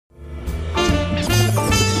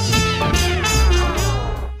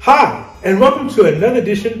Hi, and welcome to another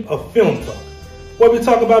edition of Film Talk, where we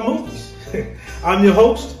talk about movies. I'm your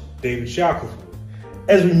host, David Shackelford.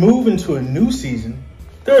 As we move into a new season,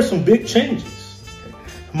 there are some big changes.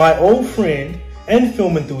 My old friend and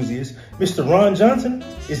film enthusiast, Mr. Ron Johnson,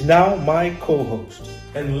 is now my co-host.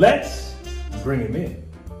 And let's bring him in.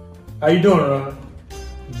 How you doing, Ron?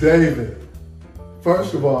 David,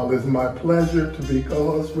 first of all, it's my pleasure to be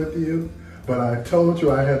co-host with you, but I told you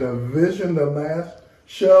I had a vision the last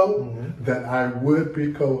show that I would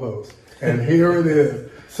be co-host. And here it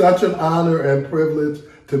is. Such an honor and privilege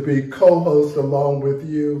to be co-host along with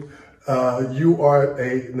you. You are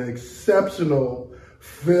an exceptional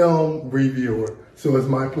film reviewer. So it's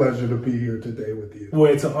my pleasure to be here today with you.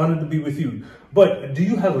 Well, it's an honor to be with you. But do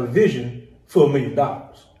you have a vision for $1 million?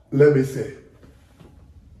 Let me see.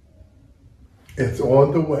 It's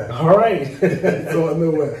on the way. All right. It's on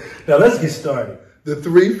the way. Now let's get started. The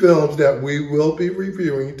three films that we will be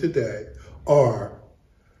reviewing today are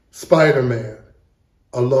Spider-Man,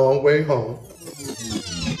 A Long Way Home,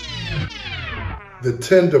 The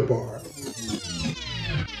Tender Bar,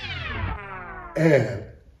 and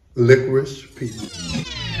Licorice Pizza.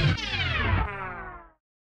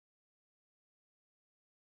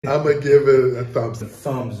 I'm going to give it a thumbs up.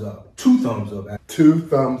 Thumbs up. 2 thumbs up. 2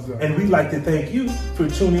 thumbs up. And we'd like to thank you for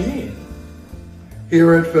tuning in.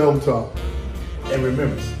 Here at Film Talk. And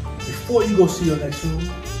remember, before you go see your next film,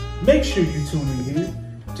 make sure you tune in here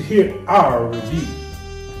to hear our review.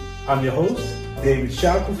 I'm your host, David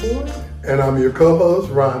Shackelford. And I'm your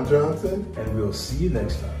co-host, Ron Johnson. And we'll see you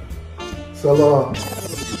next time. So long.